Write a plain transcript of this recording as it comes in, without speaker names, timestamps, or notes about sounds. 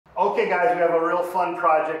Okay guys, we have a real fun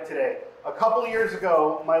project today. A couple of years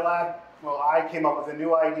ago, my lab, I came up with a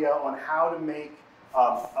new idea on how to make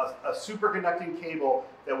a superconducting cable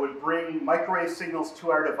that would bring microwave signals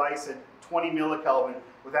to our device at 20 millikelvin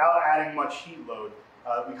without adding much heat load.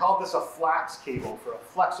 We called this a flax cable for a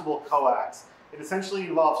flexible coax. It essentially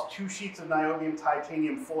involves 2 sheets of niobium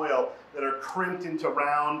titanium foil that are crimped into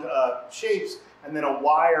round shapes, and then a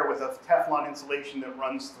wire with a Teflon insulation that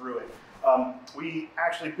runs through it. We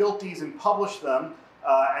actually built these and published them,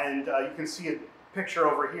 and you can see a picture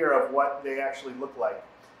over here of what they actually look like.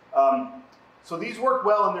 So these work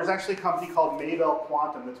well, and there's actually a company called Maybell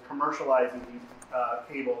Quantum that's commercializing these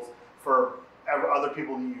cables for other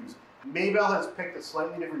people to use. Maybell has picked a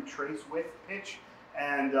slightly different trace width pitch,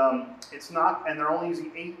 and and they're only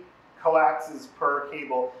using 8 coaxes per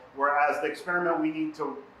cable, whereas the experiment we need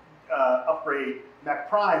to upgrade, MEC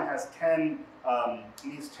Prime, has 10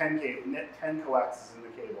 coaxes in the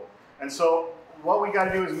cable. And so what we got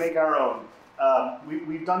to do is make our own.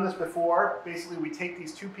 We've done this before. Basically, we take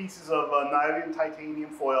these 2 pieces of niobium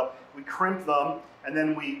titanium foil, we crimp them, and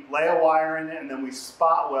then we lay a wire in it, and then we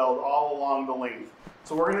spot weld all along the length.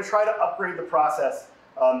 So we're going to try to upgrade the process.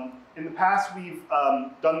 In the past, we've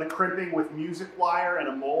done the crimping with music wire and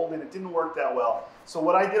a mold, and it didn't work that well. So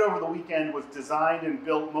what I did over the weekend was designed and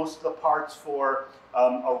built most of the parts for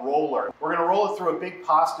a roller. We're going to roll it through a big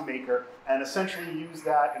pasta maker and essentially use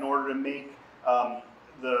that in order to make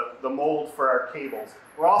the mold for our cables.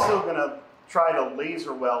 We're also going to try to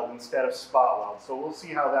laser weld instead of spot weld, so we'll see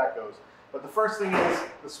how that goes. But the first thing is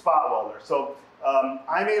the spot welder. So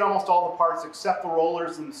I made almost all the parts except the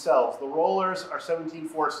rollers themselves. The rollers are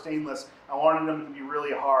 17-4 stainless. I wanted them to be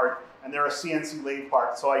really hard, and they're a CNC lathe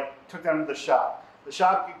part, so I took them to the shop. The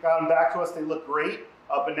shop got them back to us. They look great,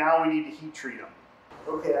 but now we need to heat treat them.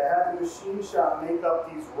 Okay, I had the machine shop make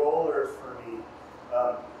up these rollers for me.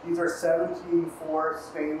 These are 17-4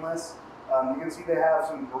 stainless. You can see they have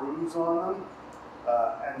some grooves on them,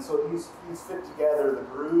 and so these fit together. The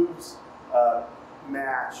grooves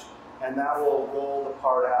match, and that will roll the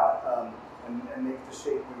part out and make the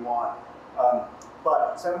shape we want.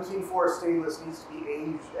 But 17-4 stainless needs to be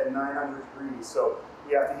aged at 900 degrees, so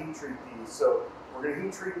we have to heat treat these. So we're going to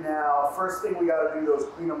heat treat now. First thing we got to do though is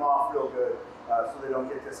clean them off real good so they don't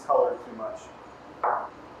get discolored too much.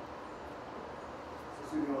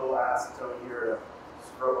 Just using a little acetone here to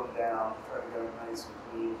scrub them down, try to get them nice and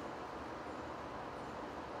clean.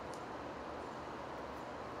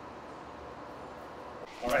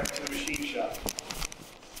 All right, to the machine shop.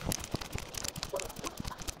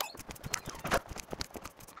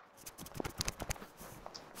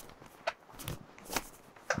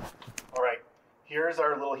 All right, here's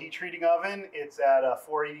our little heat treating oven. It's at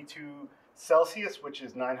 482 Celsius, which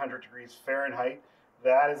is 900 degrees Fahrenheit.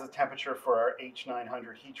 That is the temperature for our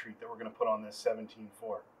H900 heat treat that we're going to put on this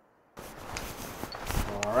 17-4.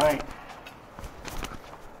 All right.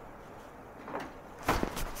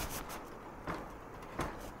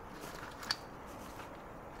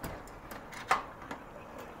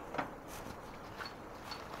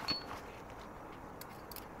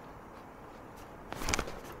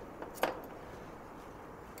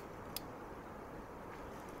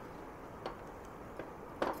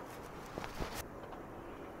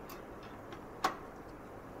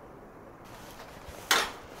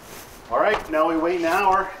 All right, now we wait an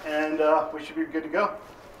hour and we should be good to go.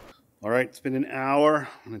 All right, it's been an hour.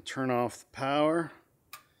 I'm gonna turn off the power.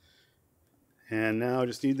 And now I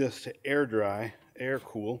just need this to air dry, air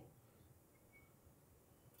cool.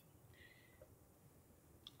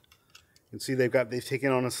 You can see they've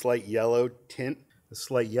taken on a slight yellow tint. The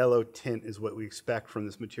slight yellow tint is what we expect from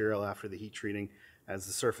this material after the heat treating, as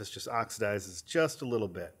the surface just oxidizes just a little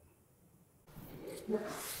bit.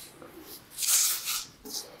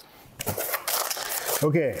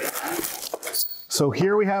 Okay, so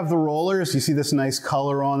here we have the rollers. You see this nice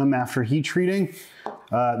color on them after heat treating.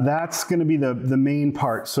 That's going to be the main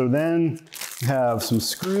part. So then we have some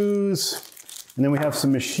screws, and then we have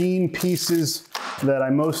some machine pieces that I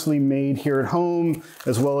mostly made here at home,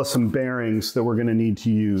 as well as some bearings that we're going to need to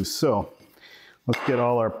use. So let's get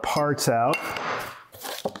all our parts out.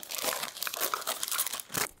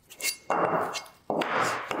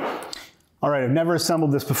 All right, I've never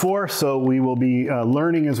assembled this before, so we will be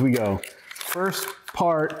learning as we go. First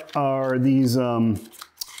part are these 1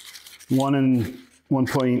 and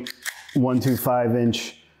 1.125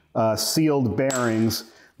 inch sealed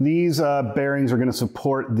bearings. These bearings are going to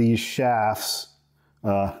support these shafts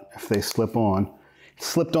if they slip on. It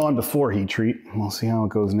slipped on before heat treat. We'll see how it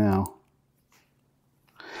goes now.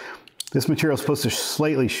 This material is supposed to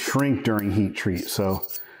slightly shrink during heat treat, so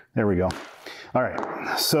there we go. All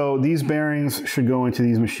right, so these bearings should go into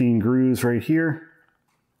these machine grooves right here.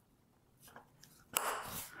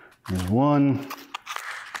 There's one.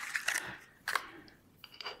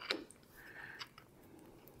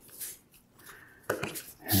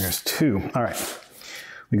 There's two. All right,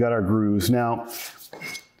 we got our grooves. Now,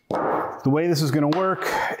 the way this is going to work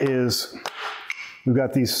is we've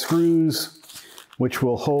got these screws which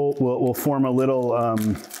will hold, will form a little,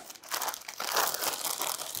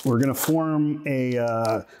 we're going to form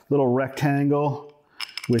a little rectangle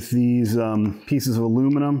with these pieces of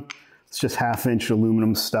aluminum. It's just 1/2-inch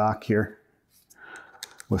aluminum stock here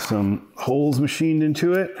with some holes machined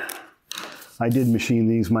into it. I did machine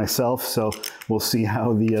these myself, so we'll see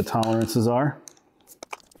how the tolerances are.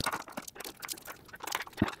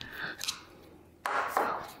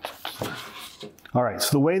 All right, so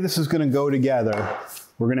the way this is going to go together,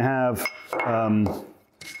 we're going to have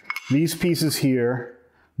these pieces here.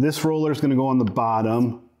 This roller is going to go on the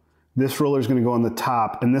bottom. This roller is going to go on the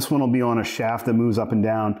top, and this one will be on a shaft that moves up and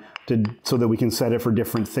down so that we can set it for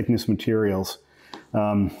different thickness materials.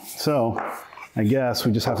 So I guess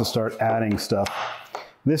we just have to start adding stuff.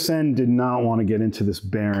 This end did not want to get into this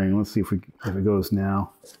bearing. Let's see if it goes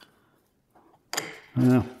now.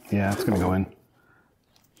 Yeah, it's going to go in.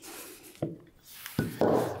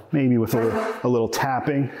 Maybe with a little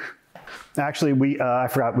tapping. Actually, I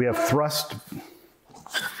forgot, we have thrust.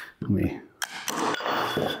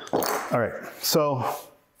 All right, so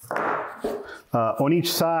on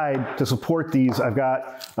each side to support these, I've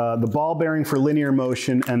got the ball bearing for linear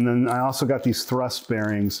motion, and then I also got these thrust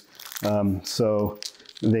bearings. So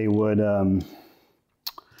they would,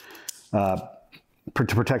 to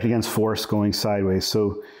protect against force going sideways.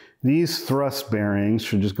 So these thrust bearings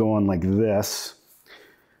should just go on like this.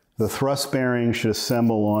 The thrust bearing should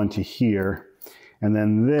assemble onto here, and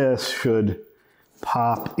then this should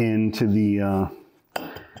pop into the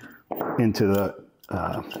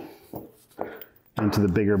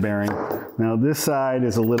bigger bearing. Now this side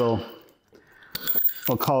is a little,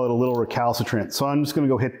 I'll call it a little recalcitrant. So I'm just going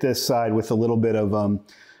to go hit this side with a little bit of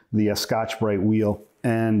the Scotch-Brite wheel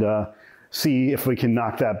and see if we can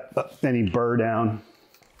knock that any burr down.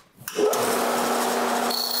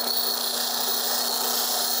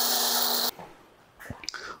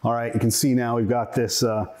 All right, you can see now we've got this,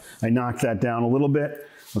 I knocked that down a little bit.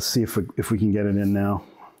 Let's see if we can get it in now.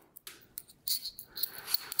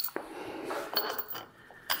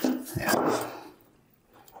 Yeah.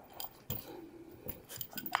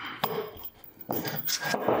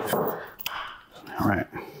 All right,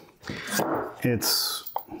 it's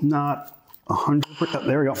not 100%,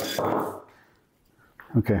 there we go.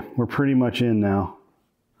 Okay, we're pretty much in now.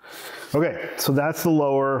 Okay, so that's the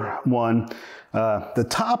lower one. The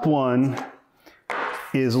top one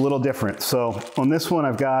is a little different. So on this one,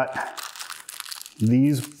 I've got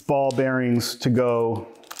these ball bearings to go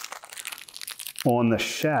on the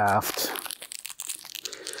shaft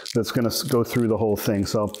that's going to go through the whole thing.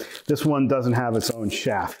 So this one doesn't have its own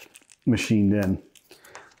shaft machined in.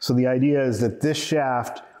 So the idea is that this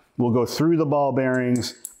shaft will go through the ball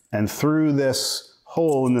bearings and through this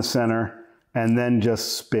hole in the center and then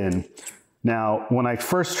just spin. Now, when I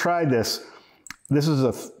first tried this, this is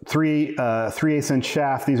a 3/8-inch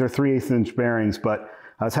shaft. These are 3/8-inch bearings, but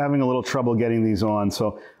I was having a little trouble getting these on.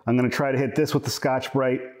 So I'm going to try to hit this with the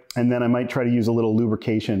Scotch-Brite, and then I might try to use a little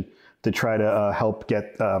lubrication to try to help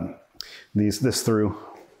get this through.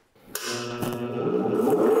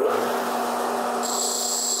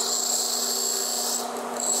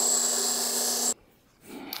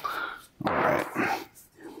 All right.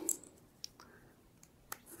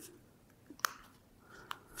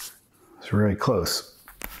 It's really close.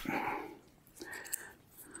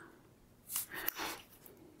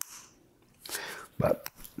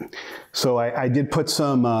 So I did put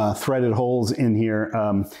some threaded holes in here.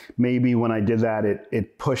 Maybe when I did that,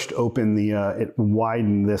 it pushed open the, it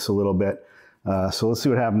widened this a little bit. So let's see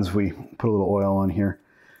what happens if we put a little oil on here,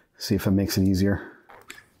 see if it makes it easier.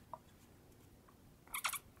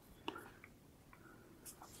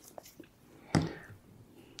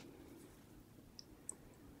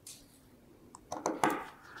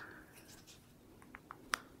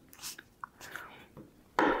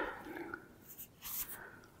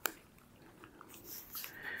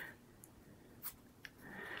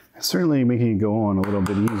 Certainly making it go on a little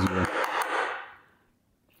bit easier.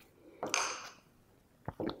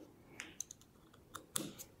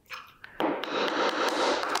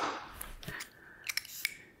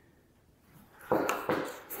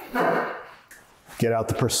 Get out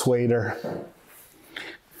the persuader.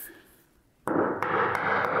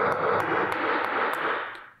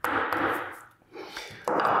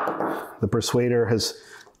 The persuader has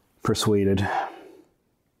persuaded.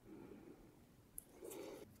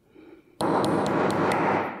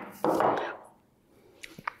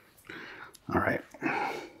 All right.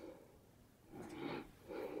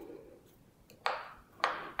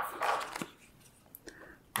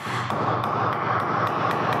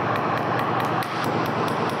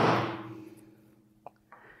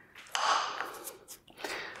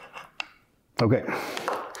 Okay.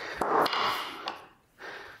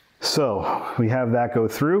 So we have that go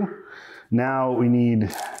through. Now we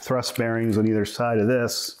need thrust bearings on either side of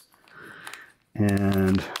this,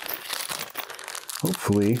 and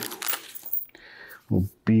hopefully we'll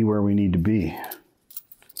be where we need to be.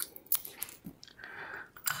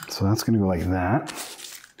 So that's going to go like that.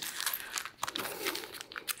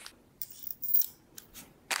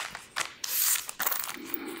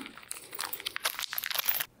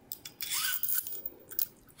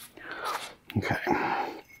 Okay.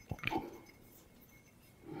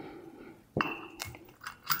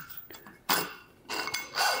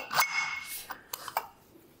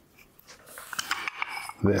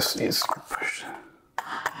 This needs to be pushed.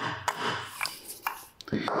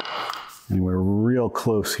 And we're real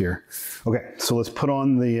close here. Okay, so let's put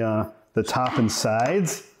on the top and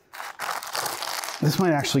sides. This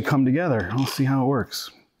might actually come together. We'll see how it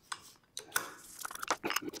works.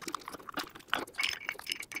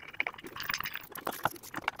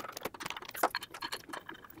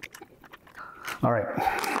 All right,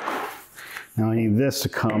 now I need this to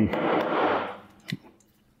come.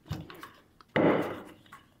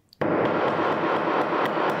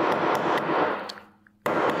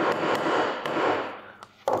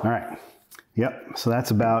 All right, yep, so that's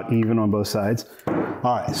about even on both sides.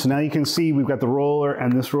 All right, so now you can see we've got the roller,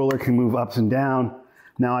 and this roller can move up and down.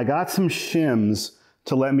 Now I got some shims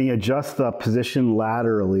to let me adjust the position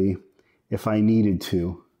laterally if I needed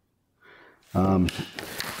to.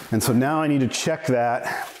 And so now I need to check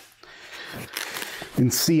that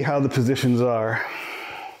and see how the positions are.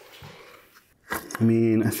 I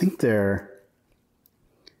mean, I think they're,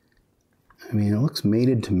 I mean, it looks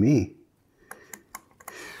mated to me.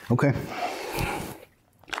 Okay.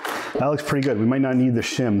 That looks pretty good. We might not need the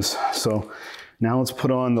shims. So now let's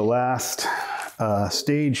put on the last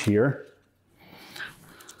stage here,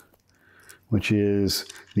 which is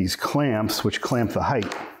these clamps, which clamp the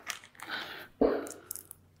height.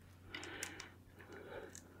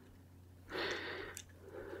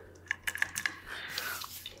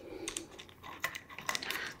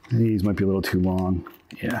 These might be a little too long.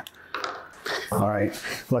 Yeah. All right.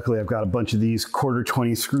 Luckily, I've got a bunch of these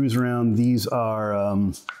 1/4-20 screws around. These are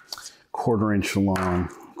 1/4 inch long,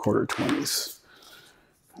 1/4-20s.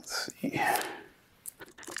 Let's see.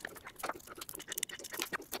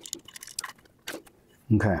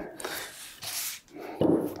 Okay.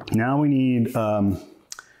 Now we need the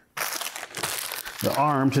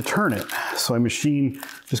arm to turn it. So I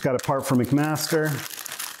just got a part from McMaster.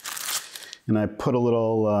 And I put a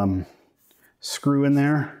little screw in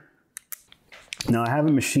there. Now I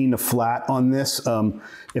haven't machined a flat on this.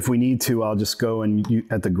 If we need to, I'll just go and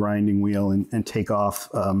at the grinding wheel and take off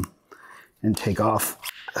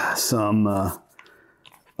some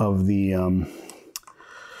of the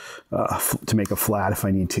to make a flat if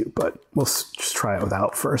I need to. But we'll just try it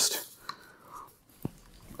without first.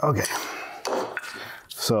 Okay.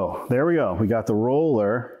 So there we go. We got the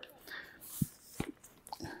roller.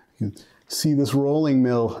 See, this rolling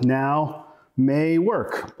mill now may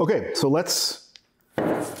work. Okay, so let's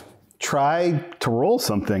try to roll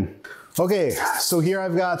something. Okay, so here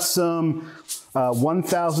I've got some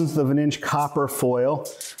 1/1000th of an inch copper foil.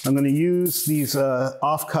 I'm going to use these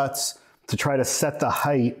offcuts to try to set the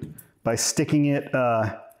height by sticking it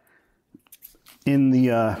in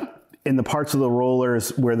the parts of the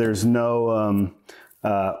rollers where there's no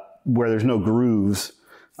grooves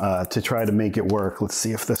to try to make it work. Let's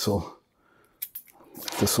see if this will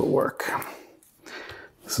work.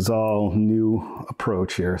 This is all new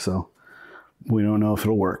approach here, so we don't know if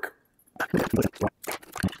it'll work.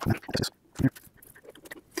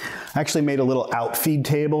 I actually made a little outfeed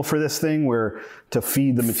table for this thing to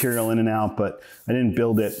feed the material in and out, but I didn't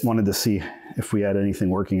build it. Wanted to see if we had anything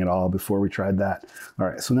working at all before we tried that. All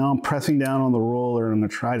right, so now I'm pressing down on the roller and I'm gonna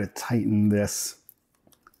try to tighten this.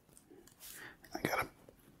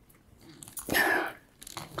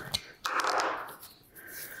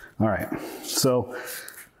 All right, so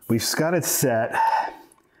we've got it set.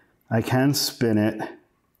 I can spin it.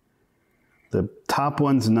 The top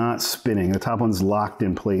one's not spinning. The top one's locked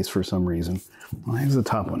in place for some reason. Why is the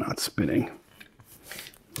top one not spinning?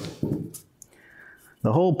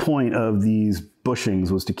 The whole point of these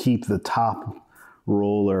bushings was to keep the top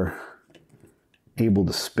roller able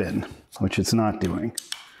to spin, which it's not doing.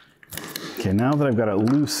 Okay, now that I've got it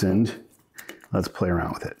loosened, let's play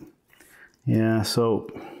around with it. Yeah, so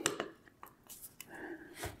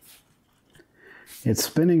it's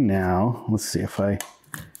spinning now. Let's see if I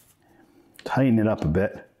tighten it up a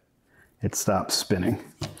bit, it stops spinning.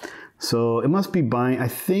 So it must be I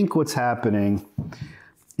think what's happening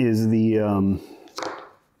is the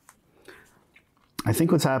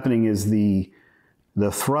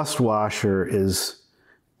thrust washer is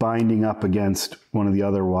binding up against one of the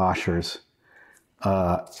other washers,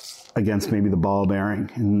 against maybe the ball bearing,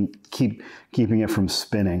 and keeping it from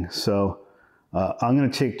spinning. So I'm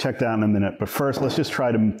going to check that in a minute, but first let's just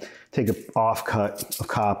try to take an offcut of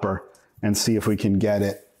copper and see if we can get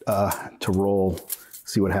it to roll,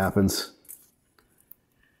 see what happens.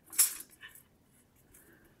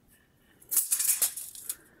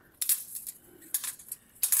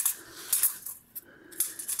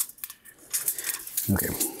 Okay,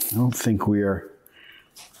 I don't think we are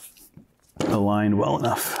aligned well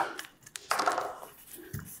enough.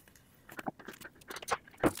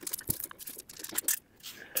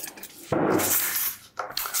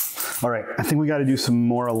 All right, I think we got to do some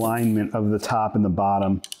more alignment of the top and the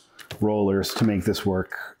bottom rollers to make this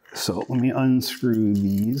work. So let me unscrew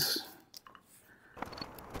these.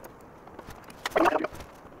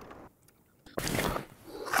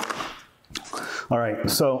 All right,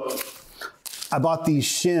 so I bought these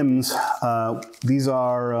shims. These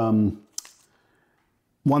are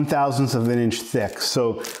 1/1000th of an inch thick.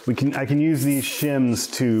 So I can use these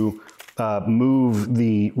shims to move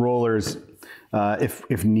the rollers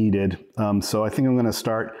if needed. So I think I'm going to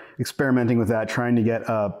start experimenting with that, trying to get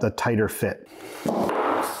a tighter fit.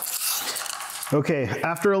 Okay,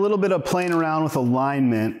 after a little bit of playing around with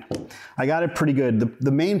alignment, I got it pretty good.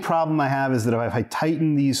 The main problem I have is that if I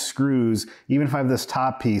tighten these screws, even if I have this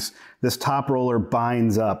top piece, this top roller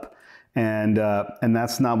binds up, and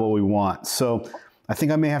that's not what we want. So I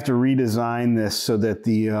think I may have to redesign this so that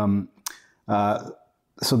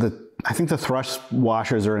I think the thrust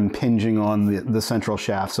washers are impinging on the central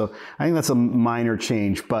shaft. So I think that's a minor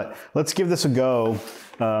change, but let's give this a go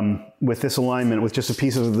with this alignment with just a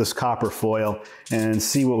piece of this copper foil and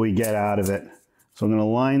see what we get out of it. So I'm going to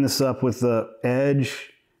line this up with the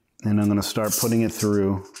edge, and I'm going to start putting it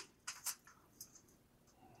through.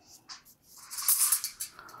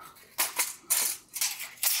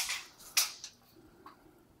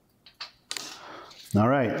 All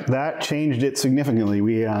right, that changed it significantly.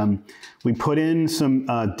 We put in some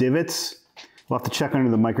divots. We'll have to check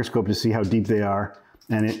under the microscope to see how deep they are,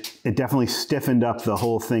 and it definitely stiffened up the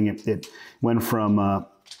whole thing. It went from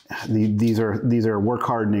these are work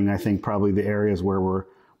hardening. I think probably the areas where we're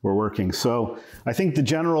working. So I think the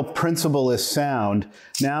general principle is sound.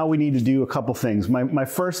 Now we need to do a couple things. My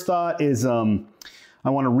first thought is I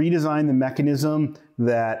want to redesign the mechanism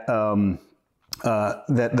that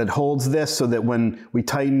that holds this, so that when we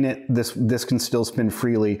tighten it, this can still spin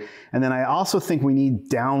freely. And then I also think we need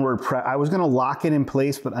downward pressure. I was going to lock it in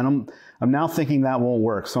place, but I'm now thinking that won't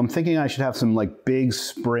work. So I'm thinking I should have some like big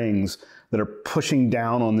springs that are pushing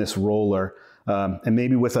down on this roller, and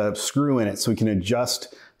maybe with a screw in it, so we can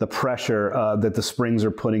adjust the pressure that the springs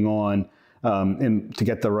are putting on, and to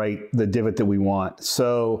get the divot that we want.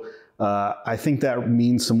 So I think that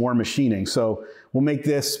means some more machining. So we'll make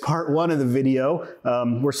this part one of the video.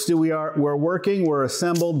 We're working, we're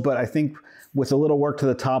assembled, but I think with a little work to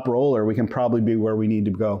the top roller, we can probably be where we need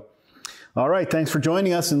to go. All right, thanks for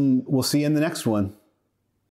joining us, and we'll see you in the next one.